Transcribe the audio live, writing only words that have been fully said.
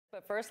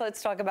But first,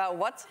 let's talk about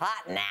what's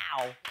hot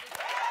now.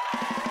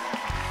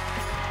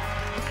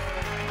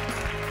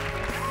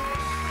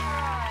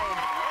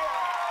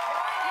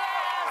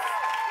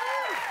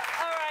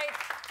 All right.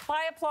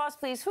 By applause,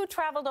 please. Who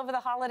traveled over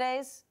the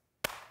holidays?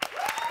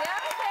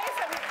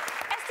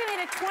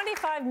 Estimated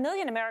 25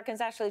 million Americans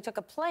actually took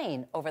a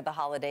plane over the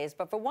holidays,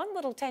 but for one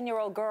little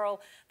 10-year-old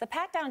girl, the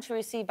pat-down she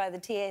received by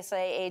the TSA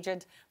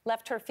agent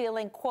left her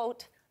feeling,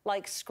 quote,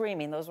 like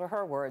screaming. Those were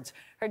her words.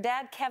 Her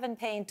dad, Kevin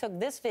Payne, took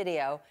this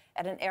video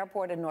at an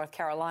airport in North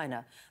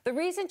Carolina. The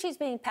reason she's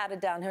being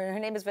patted down, her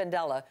name is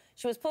Vandella,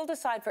 she was pulled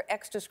aside for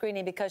extra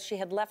screening because she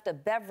had left a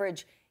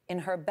beverage in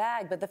her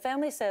bag, but the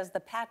family says the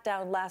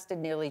pat-down lasted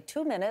nearly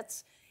 2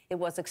 minutes. It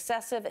was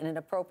excessive and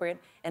inappropriate,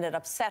 and it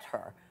upset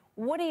her.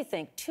 What do you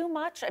think? Too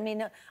much? I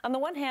mean, on the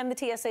one hand, the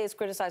TSA is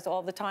criticized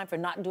all the time for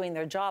not doing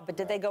their job, but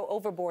did they go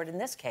overboard in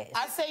this case?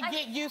 I say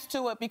get used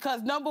to it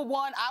because, number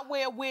one, I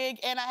wear a wig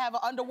and I have an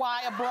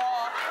underwire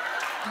bra.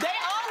 They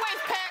always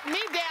pat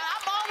me down.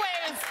 I'm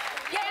always...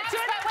 Yeah,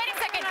 but wait a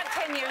second. You're not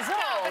 10 years No,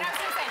 old. but I was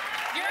going to say,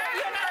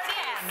 you're not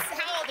 10.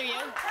 How old are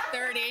you?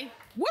 30.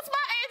 What's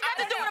my age got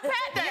to do with a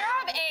pat down?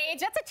 You're of age.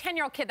 That's a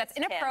 10-year-old kid. That's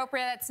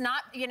inappropriate. That's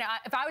not, you know,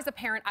 if I was a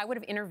parent, I would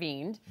have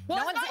intervened.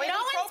 Well, it's not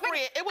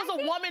inappropriate. It was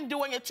a woman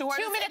doing it to her.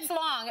 2 minutes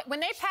long. When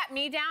they pat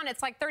me down,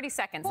 it's like 30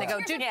 seconds. They go,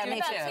 me too.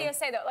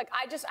 TSA, though, like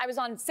I was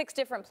on 6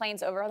 different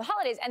planes over the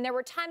holidays, and there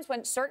were times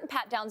when certain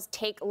pat downs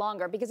take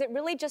longer because it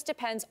really just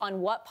depends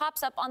on what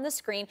pops up on the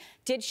screen.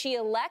 Did she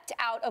elect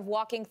out of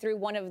walking through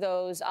one of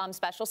those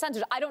special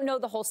sensors? I don't know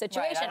the whole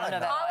situation. Right, I don't know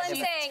that. All I'm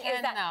She's saying 10,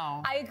 is that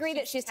though. I agree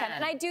that she's 10,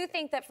 and I do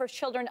think that for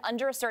children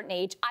under a certain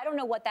age, I don't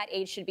know what that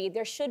age should be.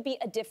 There should be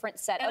a different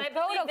set of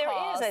protocols. There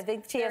is. I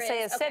think TSA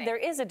has said there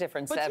is a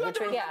different set. But you have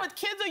to remember,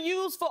 kids are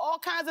used for all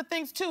kinds of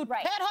things, too.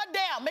 Right. Pat her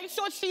down. Make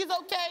sure she's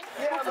okay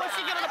before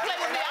she get on the plane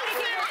with me.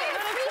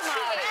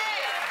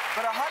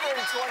 But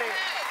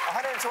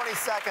 120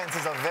 seconds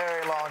is a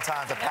very long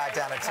time to pat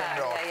down a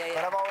 10-year-old.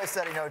 But I've always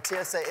said, you know,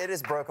 TSA, it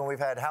is broken. We've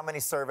had how many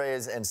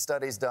surveys and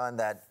studies done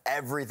that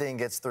everything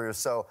gets through.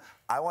 So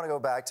I want to go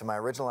back to my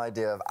original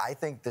idea of I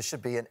think this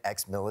should be an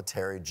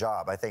ex-military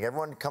job. I think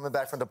everyone coming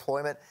back from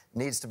deployment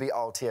needs to be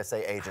all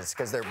TSA agents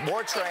because they're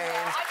more trained.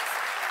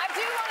 I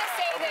do want to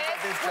say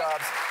this. These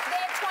jobs. They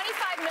have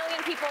 25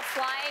 million people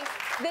flying.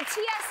 The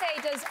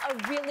TSA does a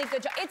really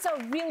good job. It's a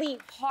really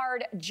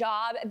hard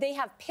job. They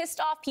have pissed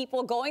off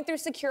people going through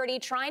security,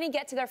 trying to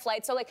get to their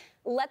flight. So, like,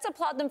 let's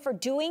applaud them for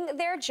doing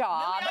their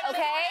job,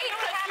 okay?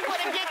 You want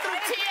to get through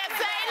TSA?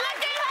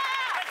 Look at her!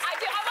 I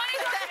want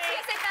to go to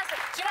TSA faster.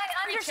 Do I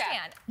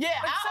understand? Yeah,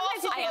 But I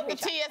sometimes also you love the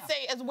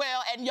TSA as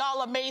well, and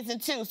y'all amazing,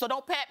 too. So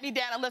don't pat me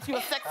down unless you're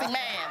a sexy man.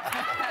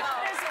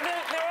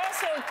 They're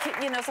also,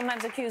 you know,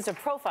 sometimes accused of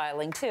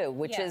profiling, too,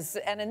 which is,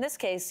 and in this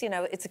case, you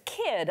know, it's a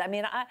kid. I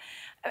mean,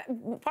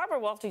 Barbara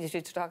Walter used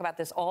to talk about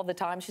this all the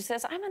time. She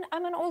says,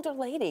 I'm an older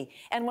lady,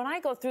 and when I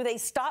go through, they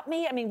stop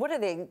me. I mean, what are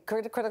they,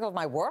 critical of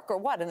my work or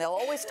what? And they'll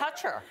always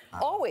touch her.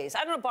 Always.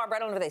 I don't know, Barbara, I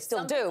don't know if they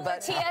still do,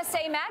 but...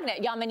 TSA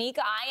magnet. Yamanika,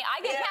 I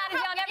get patted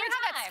down every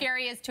time. How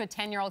scary is to a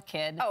 10-year-old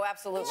kid? Oh,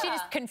 absolutely. She's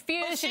just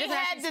confused. But she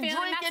had to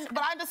drink,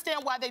 but I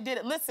understand why they did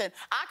it. Listen,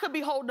 I could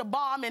be holding a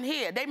bomb in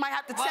here. They might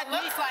have to check me.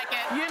 Looks like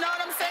it. You know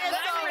what I'm saying?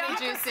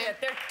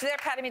 They're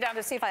patting me down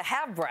to see if I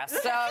have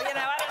breasts. So, you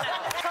know, I don't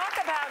know. Talk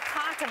about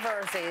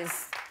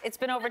controversies. It's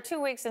been over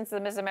 2 weeks since the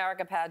Miss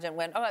America pageant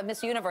went,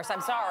 Miss Universe,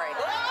 I'm sorry.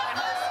 When Steve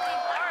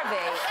Harvey.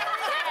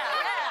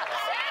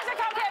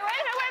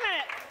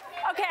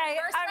 Okay,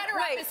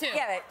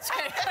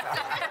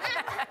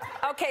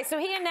 okay, so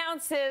he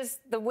announces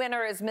the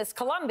winner is Miss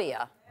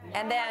Colombia.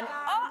 And then,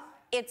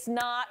 it's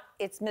not,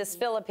 it's Miss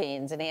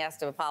Philippines, and he has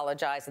to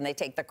apologize, and they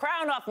take the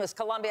crown off Miss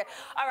Colombia.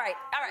 All right,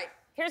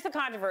 here's the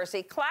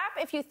controversy. Clap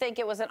if you think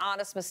it was an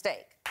honest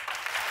mistake.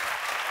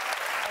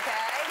 Okay?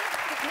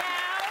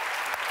 Now,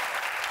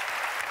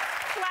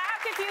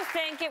 clap if you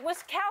think it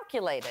was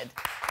calculated.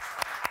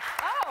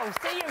 Oh,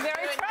 see, you're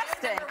very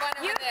trusting.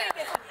 You think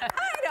it's... I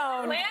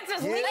don't... Lance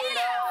is leading.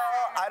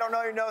 I don't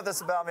know you know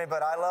this about me,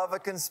 but I love a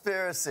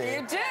conspiracy.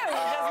 You do. You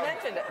just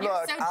mentioned it.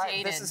 Look, so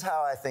jaded. this is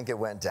how I think it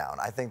went down.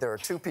 I think there are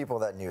 2 people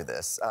that knew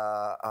this.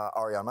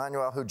 Ariana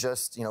Manuel, who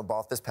just, you know,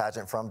 bought this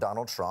pageant from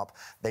Donald Trump.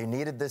 They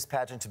needed this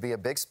pageant to be a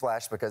big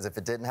splash because if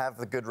it didn't have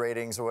the good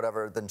ratings or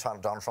whatever, then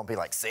Donald Trump would be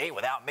like, see,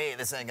 without me,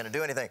 this ain't going to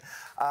do anything.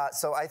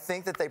 So I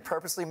think that they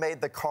purposely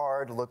made the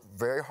card look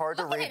very hard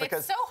to read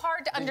because... It's so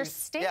hard to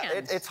understand.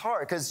 Yeah, it's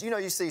hard because, you know,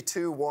 you see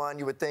 2-1,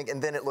 you would think,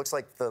 and then it looks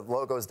like the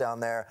logo's down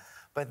there.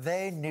 But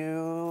they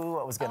knew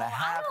what was going to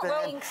happen.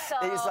 I don't think so.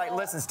 He's like,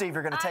 listen, Steve,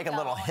 you're going to take a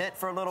little hit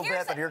for a little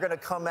bit, but you're going to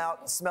come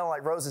out smelling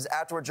like roses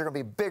afterwards. You're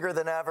going to be bigger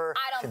than ever.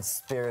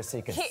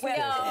 Conspiracy. No.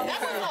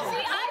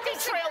 I did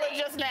trailer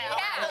just now.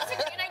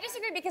 Yeah, and I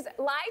disagree because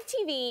live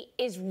TV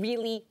is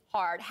really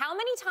hard. How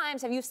many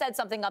times have you said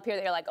something up here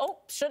that you're like, oh,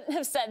 shouldn't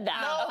have said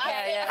that? No,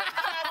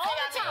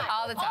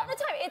 All the time.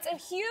 It's a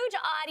huge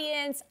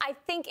audience. I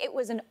think it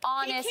was an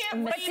honest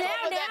mistake. He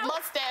can't that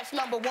mustache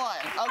 #1, okay?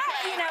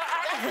 You know,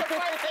 that's the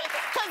first thing.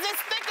 Because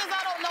it's thick as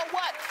I don't know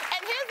what.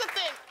 And here's the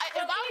thing.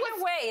 if I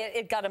Either way,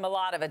 it got him a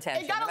lot of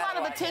attention. It got a lot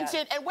of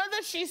attention, yeah. and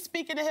whether she's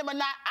speaking to him or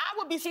not, I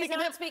would be speaking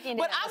to him.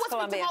 But I would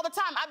speak to him all the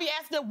time. I'd be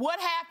asking him, what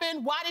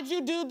happened? Why did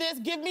you do this?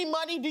 Give me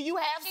money. Do you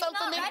have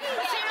something? She needs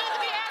to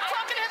be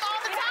talking to him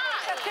all the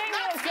time. The thing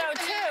is, though,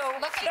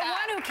 too, the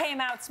one who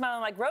came out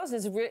smelling like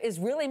roses is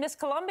really Miss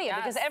Columbia,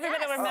 because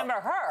everybody will remember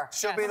her.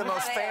 She'll be the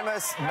most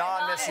famous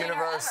non-Miss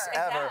Universe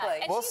ever. Exactly.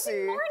 And We'll she's see.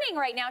 in mourning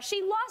right now.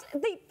 She lost.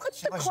 They put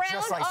the looks crown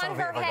just like on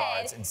Sylvia her Vergara.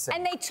 head, It's insane.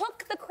 and they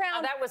took the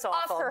crown that was off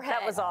awful. her head.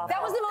 That was awful.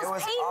 That was the It most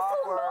was painful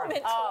awkward. moment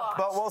to watch.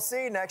 But we'll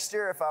see next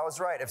year if I was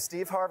right. If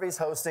Steve Harvey's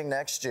hosting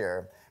next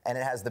year and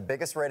it has the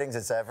biggest ratings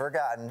it's ever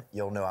gotten,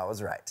 you'll know I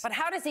was right. But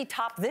how does he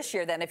top this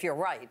year, then, if you're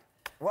right?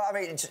 Well, I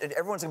mean,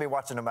 everyone's going to be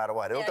watching no matter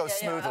what. It'll go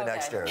smoothly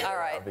next year. All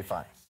right. It'll be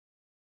fine.